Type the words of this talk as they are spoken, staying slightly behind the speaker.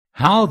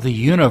How the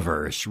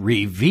universe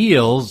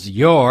reveals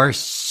your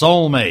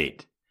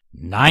soulmate.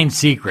 9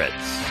 secrets.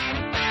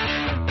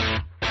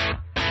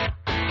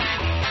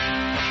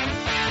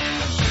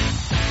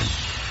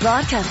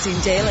 Broadcasting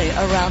daily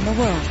around the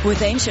world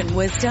with ancient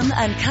wisdom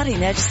and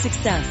cutting-edge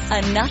success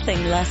and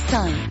nothing less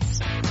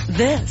science.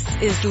 This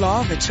is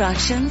Law of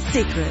Attraction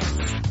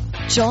Secrets.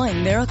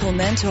 Join miracle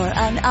mentor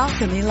and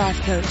alchemy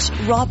life coach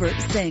Robert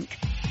Zink.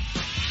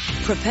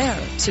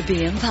 Prepare to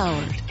be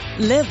empowered.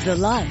 Live the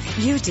life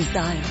you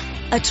desire.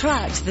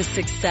 Attract the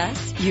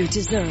success you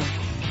deserve.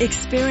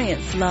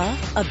 Experience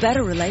love, a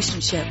better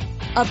relationship,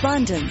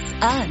 abundance,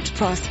 and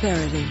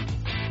prosperity.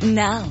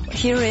 Now,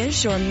 here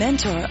is your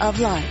mentor of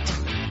light,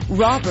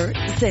 Robert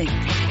Zink.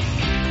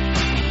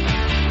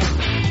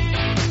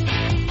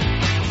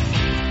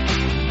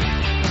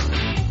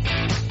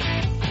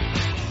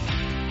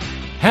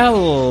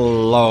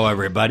 Hello,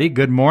 everybody.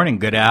 Good morning,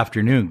 good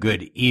afternoon,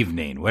 good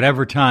evening,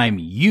 whatever time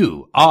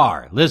you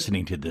are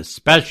listening to this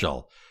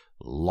special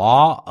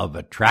Law of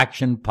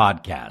Attraction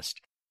podcast.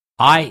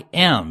 I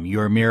am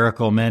your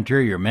miracle mentor,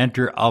 your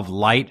mentor of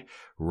light,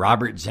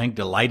 Robert Zink,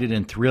 delighted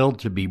and thrilled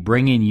to be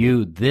bringing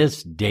you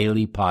this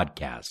daily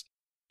podcast.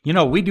 You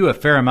know, we do a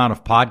fair amount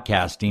of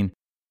podcasting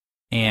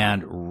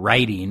and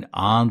writing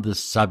on the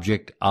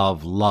subject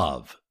of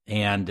love.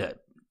 And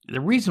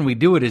the reason we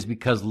do it is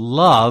because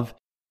love,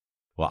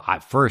 well,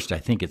 at first, I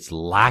think it's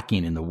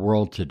lacking in the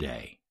world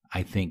today.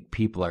 I think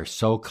people are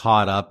so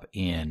caught up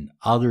in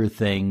other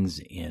things,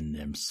 in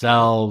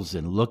themselves,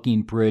 and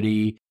looking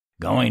pretty,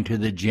 going to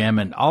the gym,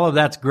 and all of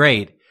that's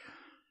great.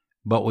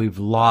 But we've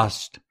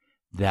lost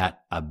that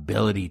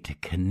ability to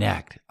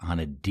connect on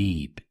a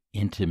deep,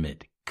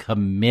 intimate,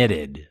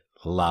 committed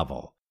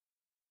level.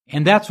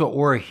 And that's what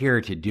we're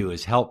here to do,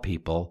 is help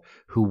people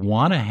who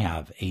want to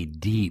have a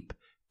deep,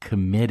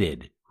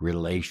 committed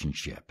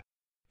relationship,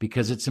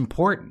 because it's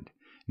important.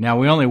 Now,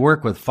 we only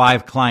work with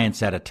 5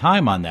 clients at a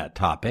time on that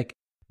topic,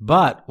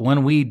 but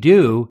when we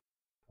do,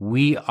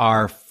 we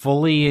are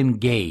fully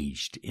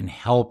engaged in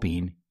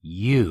helping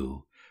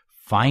you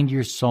find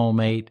your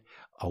soulmate,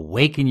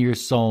 awaken your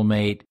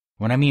soulmate.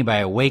 What I mean by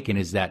awaken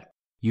is that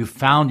you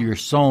found your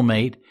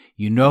soulmate,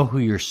 you know who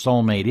your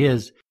soulmate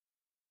is,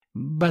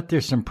 but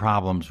there's some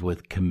problems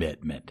with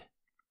commitment.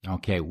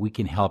 Okay, we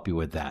can help you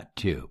with that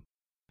too.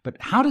 But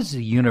how does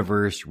the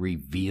universe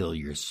reveal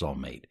your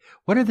soulmate?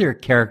 What are their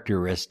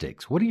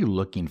characteristics? What are you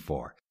looking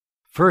for?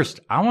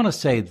 First, I want to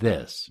say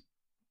this,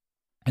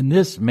 and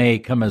this may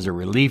come as a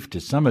relief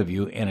to some of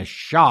you and a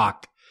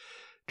shock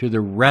to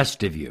the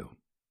rest of you.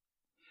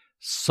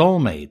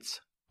 Soulmates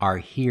are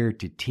here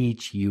to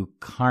teach you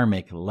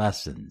karmic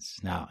lessons.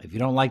 Now, if you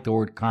don't like the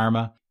word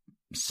karma,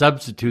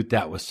 substitute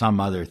that with some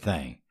other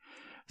thing,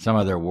 some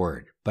other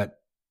word. But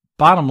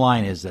bottom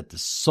line is that the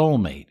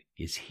soulmate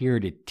is here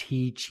to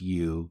teach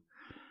you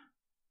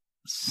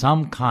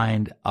some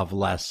kind of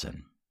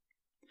lesson.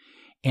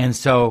 And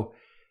so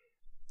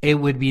it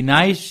would be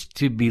nice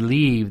to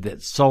believe that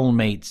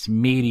soulmates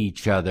meet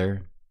each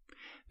other,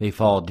 they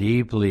fall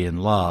deeply in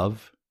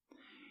love,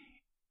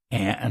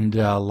 and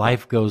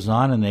life goes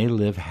on and they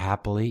live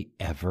happily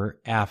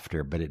ever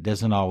after. But it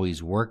doesn't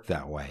always work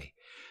that way.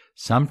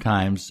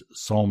 Sometimes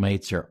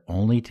soulmates are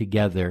only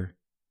together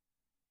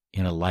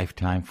in a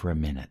lifetime for a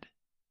minute.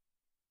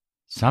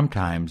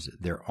 Sometimes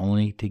they're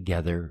only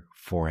together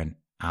for an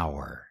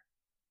hour.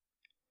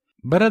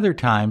 But other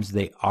times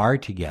they are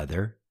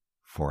together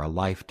for a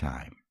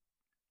lifetime.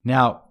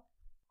 Now,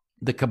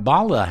 the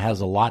Kabbalah has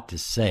a lot to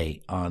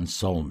say on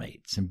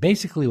soulmates. And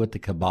basically what the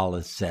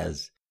Kabbalah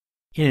says,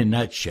 in a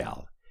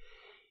nutshell,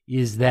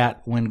 is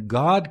that when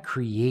God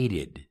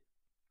created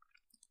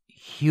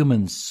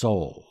human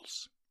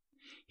souls,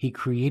 He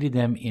created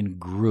them in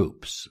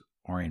groups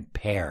or in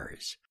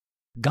pairs.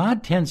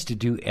 God tends to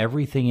do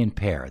everything in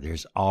pair.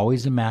 There's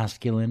always a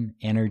masculine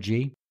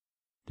energy.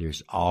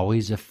 There's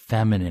always a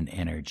feminine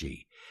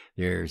energy.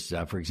 There's,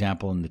 for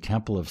example, in the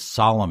Temple of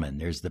Solomon,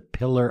 there's the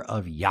pillar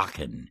of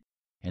Jachin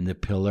and the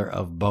pillar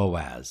of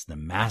Boaz, the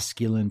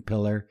masculine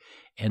pillar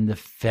and the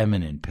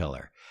feminine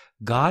pillar.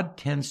 God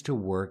tends to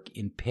work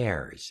in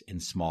pairs, in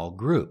small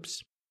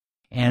groups.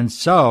 And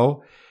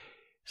so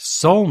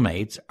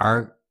soulmates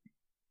are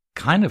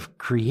kind of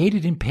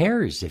created in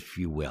pairs, if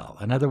you will.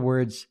 In other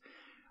words,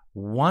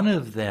 one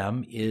of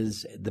them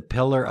is the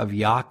pillar of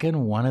Jachin,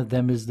 one of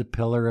them is the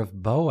pillar of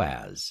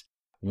Boaz.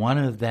 One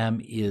of them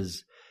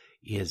is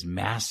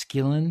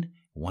masculine,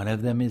 one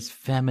of them is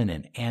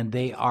feminine, and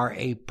they are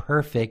a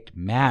perfect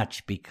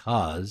match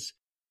because,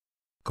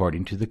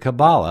 according to the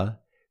Kabbalah,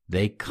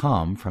 they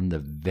come from the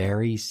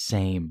very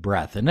same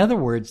breath. In other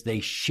words, they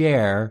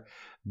share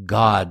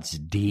God's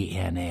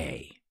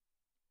DNA,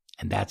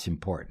 and that's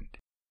important.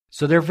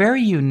 So they're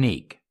very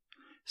unique.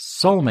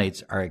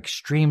 Soulmates are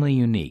extremely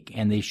unique,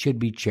 and they should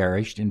be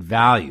cherished and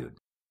valued.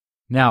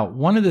 Now,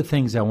 one of the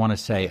things I want to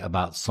say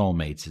about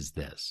soulmates is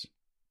this.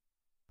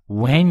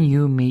 When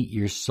you meet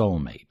your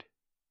soulmate,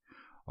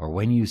 or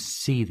when you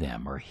see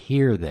them, or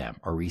hear them,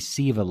 or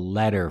receive a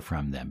letter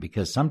from them,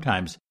 because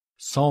sometimes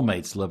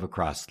soulmates live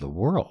across the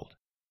world,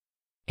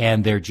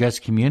 and they're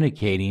just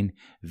communicating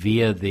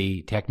via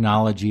the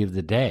technology of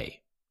the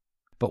day.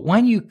 But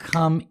when you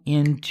come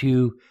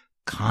into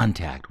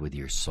contact with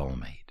your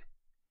soulmate,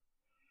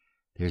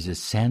 there's a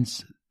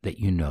sense that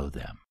you know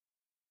them.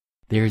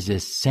 There's a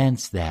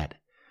sense that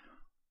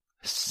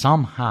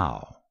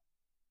somehow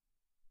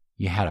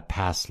you had a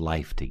past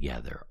life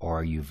together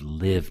or you've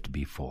lived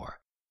before.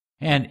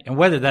 And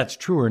whether that's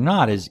true or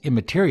not is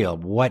immaterial.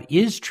 What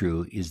is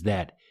true is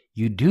that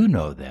you do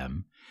know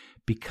them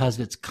because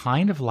it's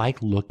kind of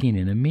like looking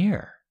in a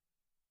mirror.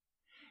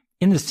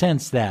 In the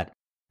sense that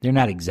they're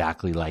not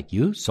exactly like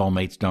you.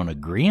 Soulmates don't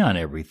agree on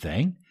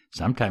everything.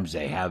 Sometimes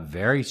they have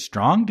very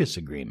strong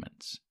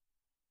disagreements.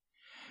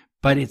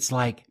 But it's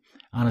like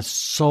on a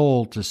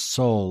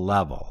soul-to-soul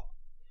level,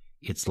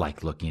 it's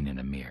like looking in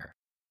a mirror.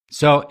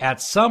 So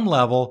at some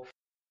level,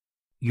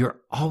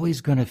 you're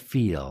always going to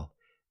feel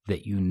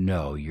that you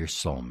know your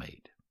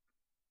soulmate.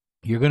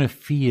 You're going to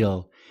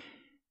feel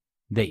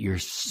that your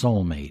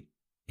soulmate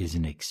is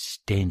an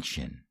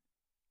extension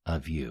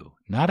of you,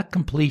 not a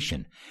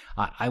completion.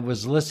 I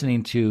was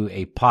listening to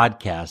a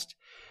podcast,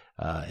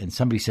 and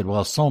somebody said,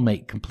 well,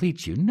 soulmate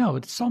completes you. No,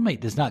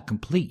 soulmate does not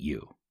complete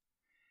you.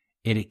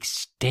 It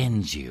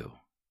extends you.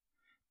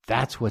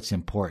 That's what's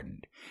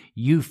important.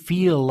 You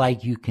feel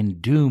like you can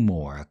do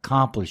more,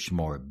 accomplish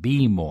more,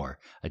 be more,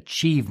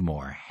 achieve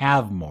more,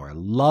 have more,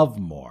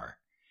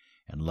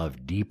 and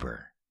love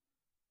deeper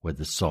with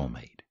the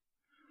soulmate.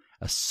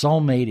 A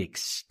soulmate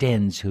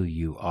extends who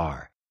you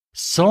are.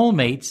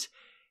 Soulmates,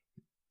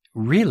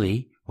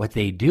 really, what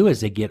they do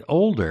as they get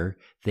older,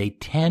 they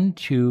tend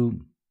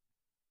to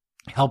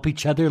help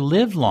each other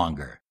live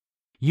longer.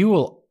 You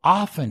will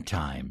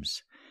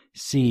oftentimes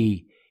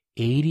see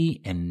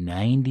 80 and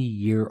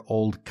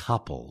 90-year-old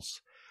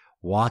couples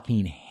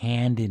walking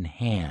hand in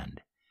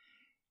hand,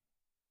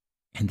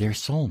 and they're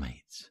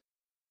soulmates.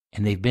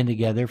 And they've been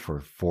together for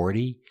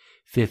 40,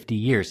 50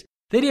 years.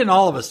 They didn't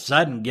all of a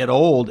sudden get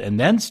old and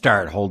then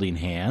start holding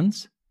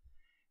hands.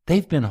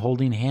 They've been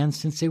holding hands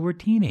since they were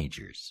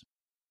teenagers.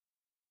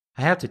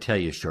 I have to tell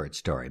you a short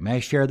story. May I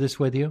share this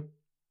with you?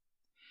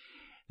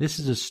 This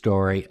is a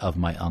story of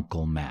my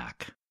Uncle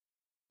Mac.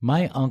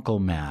 My Uncle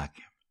Mac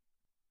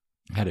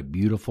had a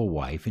beautiful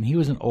wife, and he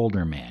was an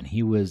older man.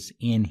 He was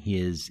in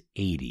his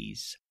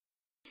 80s.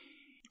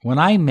 When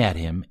I met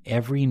him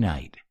every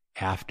night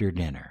after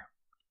dinner,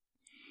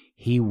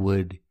 he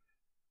would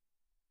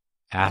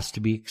ask to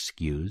be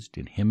excused,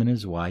 and him and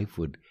his wife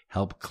would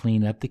help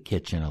clean up the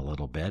kitchen a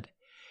little bit,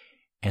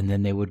 and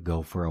then they would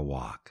go for a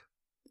walk.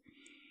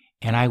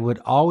 And I would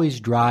always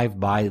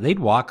drive by. They'd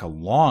walk a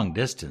long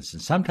distance,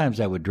 and sometimes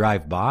I would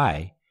drive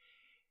by,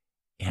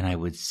 and I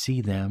would see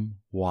them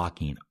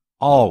walking,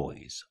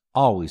 always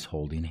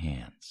holding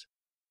hands.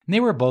 And they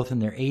were both in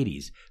their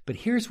 80s. But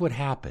here's what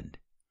happened.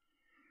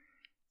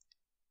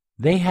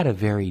 They had a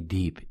very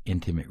deep,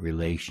 intimate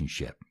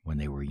relationship when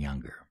they were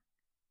younger.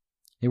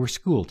 They were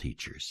school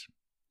teachers.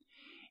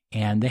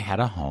 And they had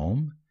a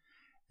home.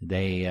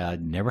 They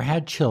never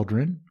had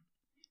children,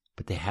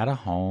 but they had a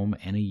home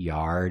and a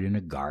yard and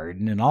a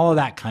garden and all of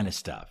that kind of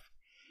stuff.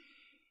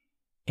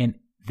 And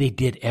they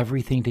did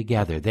everything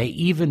together. They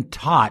even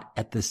taught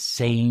at the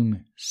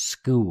same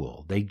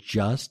school. They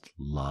just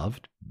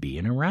loved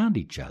being around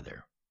each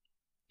other.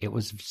 It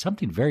was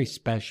something very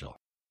special.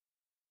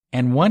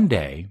 And one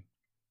day,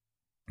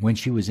 when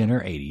she was in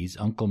her 80s,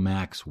 Uncle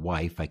Mac's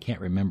wife, I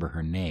can't remember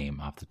her name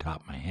off the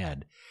top of my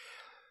head,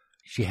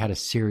 she had a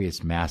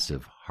serious,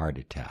 massive heart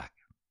attack.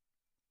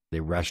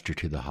 They rushed her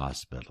to the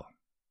hospital.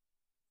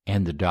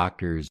 And the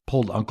doctors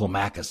pulled Uncle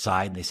Mac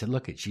aside and they said,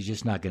 look, she's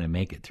just not going to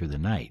make it through the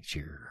night.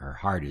 Her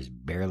heart is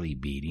barely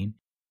beating.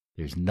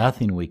 There's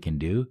nothing we can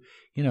do.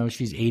 You know,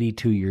 she's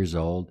 82 years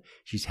old.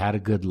 She's had a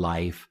good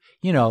life.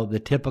 You know, the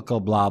typical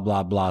blah,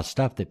 blah, blah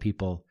stuff that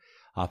people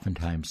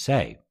oftentimes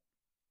say.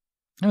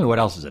 I mean, what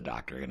else is a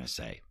doctor going to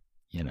say?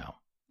 You know.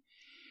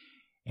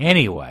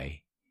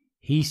 Anyway,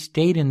 he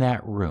stayed in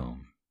that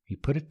room. He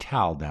put a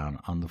towel down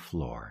on the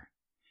floor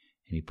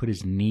and he put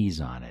his knees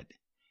on it.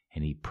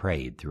 And he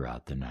prayed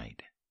throughout the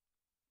night.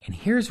 And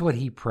here's what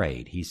he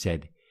prayed. He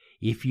said,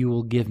 if you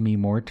will give me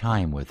more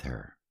time with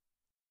her,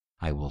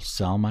 I will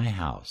sell my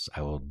house.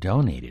 I will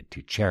donate it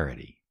to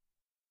charity.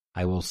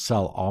 I will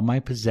sell all my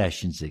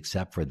possessions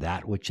except for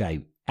that which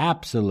I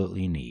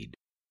absolutely need.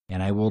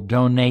 And I will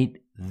donate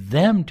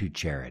them to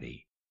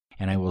charity.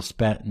 And I will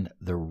spend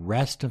the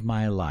rest of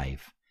my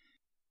life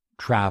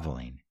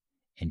traveling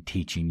and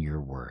teaching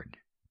your word.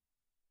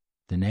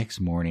 The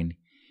next morning,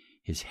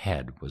 his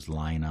head was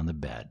lying on the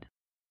bed.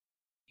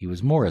 He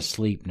was more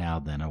asleep now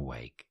than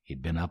awake.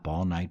 He'd been up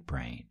all night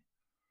praying.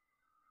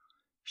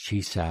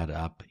 She sat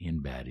up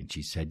in bed and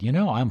she said, you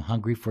know, I'm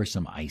hungry for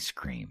some ice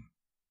cream.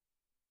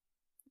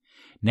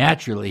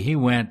 Naturally, he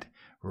went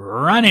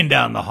running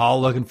down the hall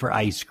looking for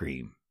ice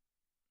cream.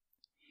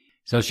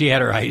 So she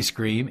had her ice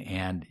cream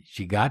and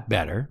she got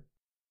better.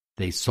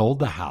 They sold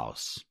the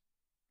house.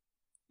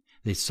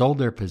 They sold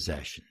their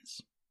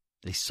possessions.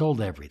 They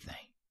sold everything.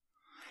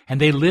 And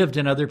they lived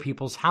in other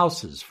people's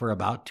houses for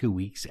about 2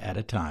 weeks at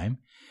a time,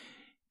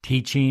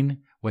 teaching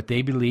What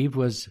they believed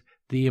was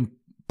the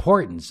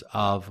importance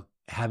of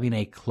having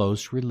a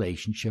close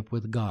relationship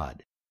with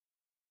God.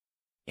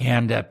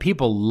 And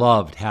people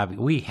loved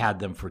we had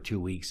them for 2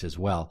 weeks as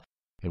well.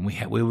 And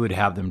we would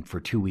have them for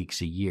 2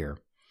 weeks a year.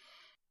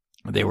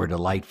 They were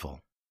delightful.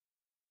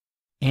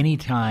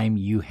 Anytime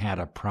you had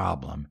a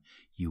problem,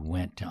 you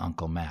went to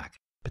Uncle Mac.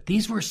 But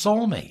these were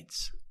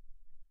soulmates.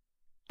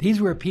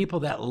 These were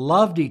people that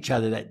loved each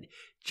other, that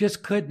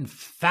just couldn't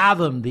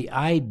fathom the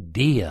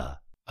idea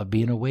of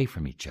being away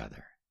from each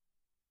other.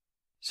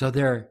 So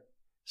their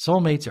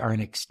soulmates are an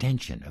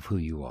extension of who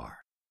you are.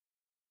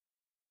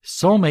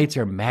 Soulmates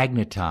are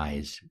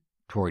magnetized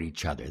toward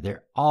each other.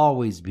 They're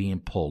always being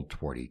pulled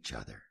toward each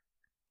other.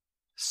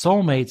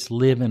 Soulmates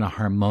live in a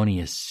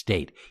harmonious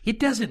state. It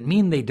doesn't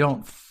mean they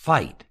don't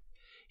fight.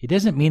 It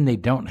doesn't mean they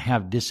don't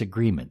have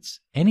disagreements.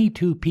 Any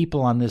two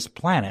people on this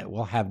planet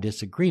will have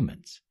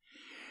disagreements.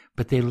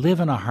 But they live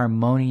in a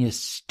harmonious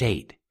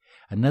state.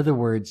 In other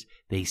words,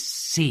 they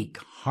seek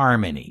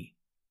harmony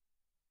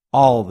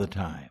all the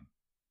time,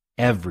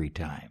 every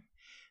time.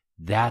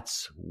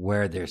 That's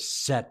where their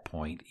set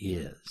point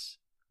is.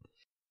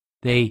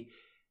 They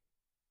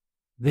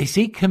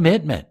seek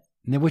commitment,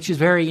 which is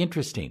very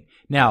interesting.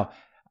 Now,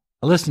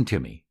 listen to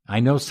me. I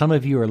know some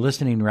of you are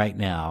listening right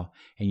now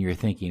and you're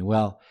thinking,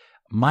 well,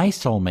 my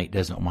soulmate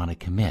doesn't want to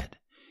commit.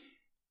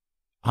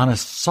 On a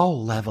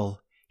soul level,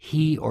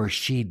 he or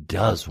she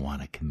does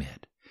want to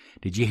commit.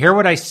 Did you hear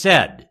what I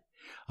said?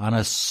 On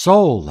a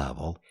soul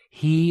level,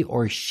 he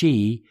or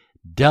she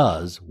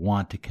does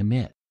want to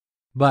commit.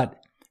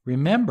 But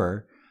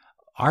remember,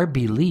 our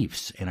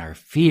beliefs and our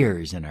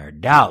fears and our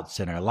doubts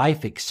and our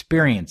life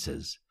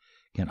experiences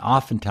can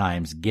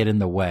oftentimes get in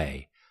the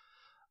way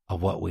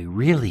of what we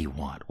really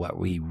want, what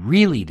we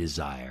really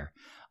desire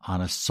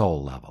on a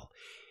soul level.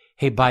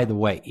 Hey, by the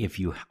way, if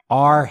you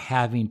are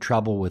having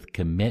trouble with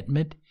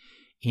commitment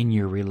in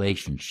your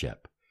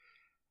relationship,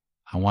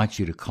 I want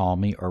you to call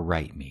me or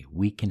write me.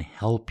 We can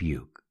help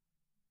you.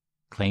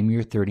 Claim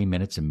your 30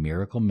 minutes of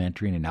miracle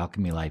mentoring and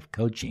alchemy life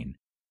coaching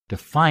to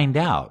find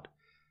out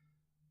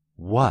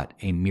what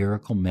a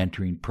miracle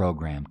mentoring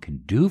program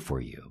can do for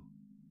you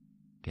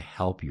to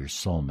help your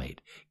soulmate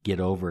get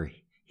over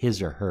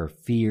his or her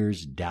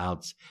fears,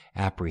 doubts,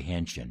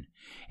 apprehension,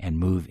 and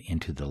move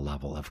into the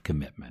level of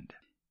commitment.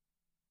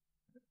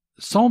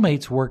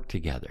 Soulmates work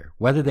together,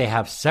 whether they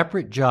have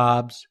separate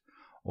jobs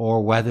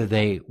or whether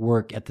they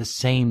work at the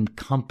same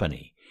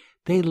company.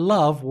 They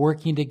love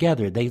working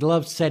together. They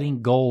love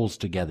setting goals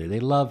together. They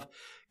love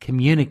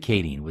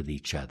communicating with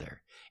each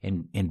other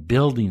and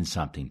building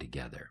something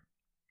together.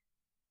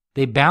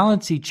 They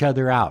balance each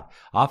other out.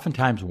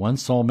 Oftentimes one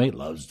soulmate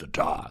loves to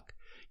talk,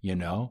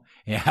 And I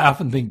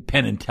often think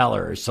Penn and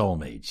Teller are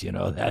soulmates,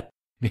 that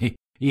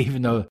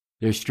even though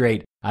they're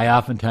straight, I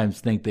oftentimes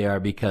think they are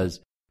because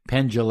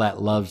Penn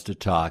Jillette loves to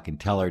talk and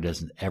Teller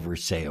doesn't ever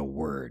say a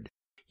word,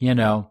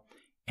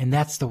 and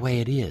that's the way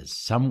it is.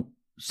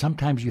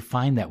 Sometimes you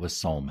find that with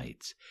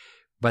soulmates,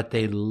 but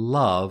they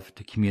love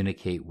to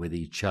communicate with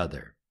each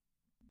other.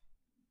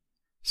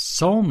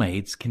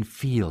 Soulmates can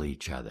feel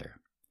each other.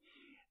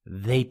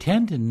 They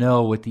tend to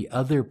know what the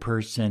other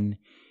person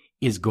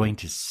is going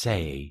to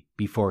say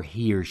before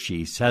he or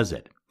she says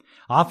it.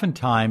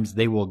 Oftentimes,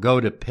 they will go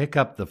to pick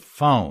up the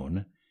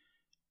phone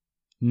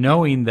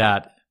knowing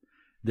that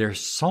their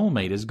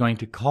soulmate is going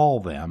to call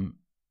them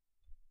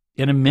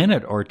in a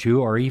minute or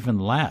two or even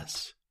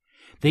less.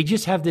 They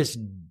just have this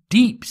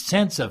deep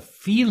sense of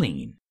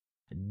feeling,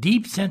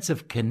 deep sense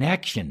of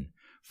connection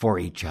for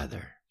each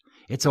other.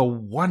 It's a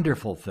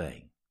wonderful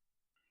thing.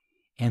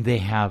 And they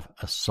have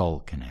a soul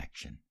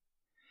connection.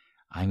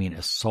 I mean,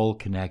 a soul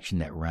connection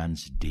that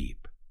runs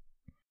deep.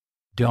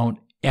 Don't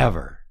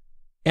ever,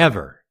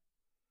 ever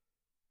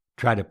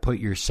try to put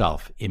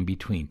yourself in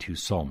between two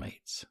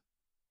soulmates.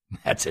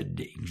 That's a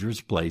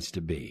dangerous place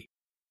to be.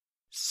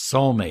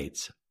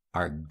 Soulmates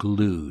are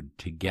glued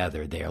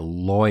together. They are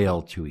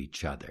loyal to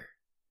each other.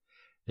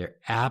 They're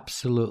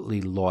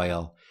absolutely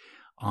loyal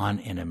on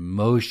an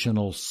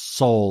emotional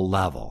soul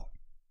level.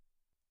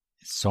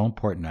 It's so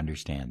important to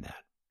understand that.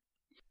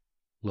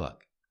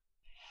 Look,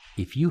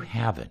 if you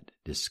haven't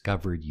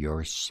discovered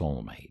your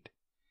soulmate,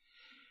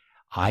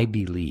 I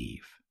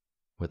believe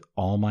with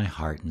all my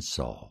heart and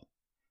soul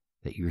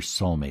that your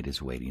soulmate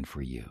is waiting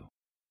for you.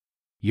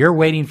 You're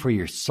waiting for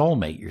your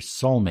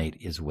soulmate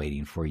is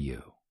waiting for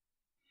you.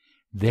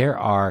 There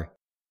are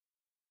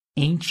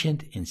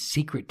ancient and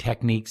secret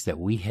techniques that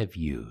we have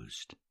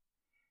used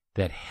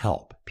that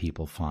help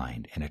people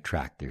find and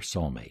attract their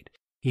soulmate.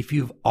 If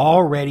you've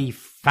already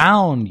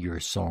found your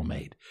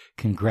soulmate,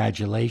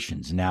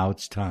 congratulations. Now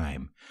it's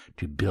time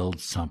to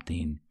build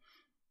something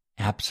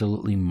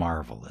absolutely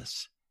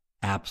marvelous,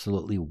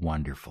 absolutely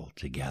wonderful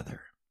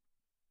together.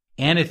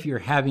 And if you're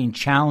having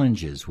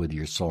challenges with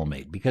your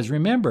soulmate, because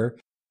remember,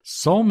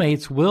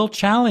 soulmates will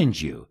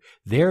challenge you.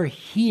 They're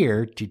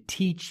here to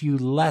teach you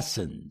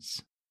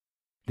lessons.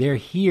 They're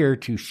here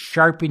to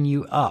sharpen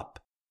you up.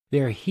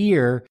 They're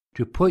here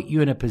to put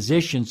you in a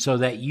position so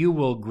that you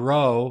will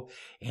grow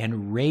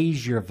and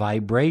raise your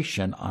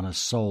vibration on a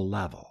soul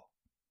level.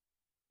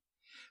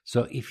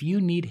 So if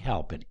you need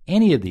help in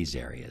any of these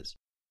areas,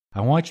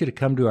 I want you to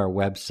come to our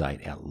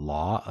website at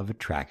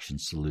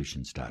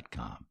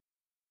lawofattractionsolutions.com.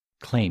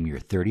 Claim your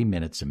 30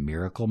 minutes of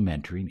miracle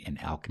mentoring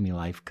and alchemy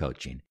life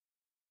coaching.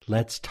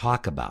 Let's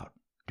talk about,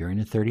 during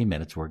the 30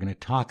 minutes, we're going to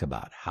talk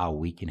about how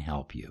we can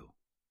help you.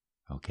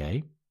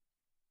 Okay?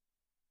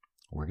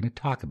 We're going to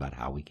talk about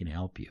how we can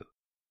help you.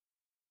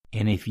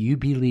 And if you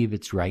believe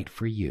it's right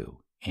for you,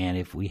 and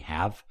if we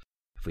have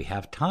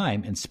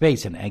time and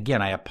space, and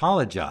again, I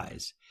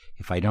apologize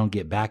if I don't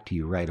get back to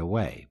you right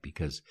away,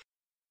 because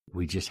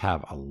we just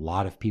have a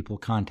lot of people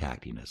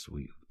contacting us.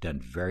 We've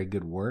done very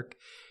good work,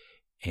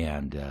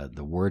 and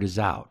the word is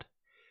out.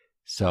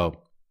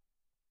 So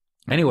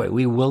anyway,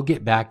 we will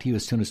get back to you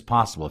as soon as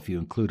possible. If you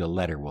include a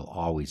letter, we'll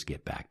always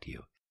get back to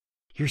you.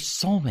 Your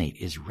soulmate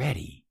is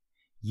ready.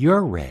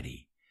 You're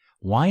ready.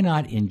 Why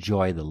not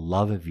enjoy the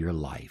love of your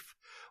life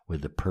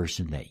with the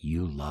person that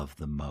you love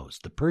the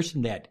most, the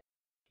person that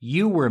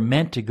you were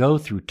meant to go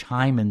through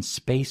time and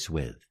space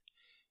with,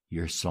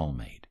 your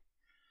soulmate?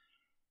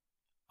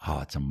 Oh,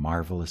 it's a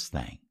marvelous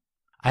thing.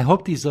 I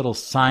hope these little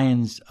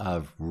signs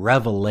of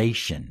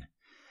revelation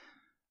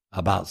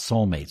about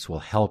soulmates will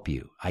help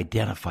you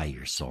identify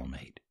your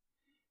soulmate,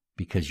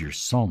 because your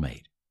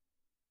soulmate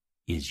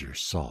is your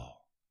soul.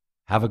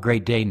 Have a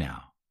great day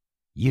now.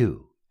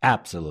 You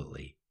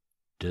absolutely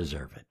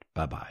deserve it.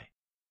 Bye-bye.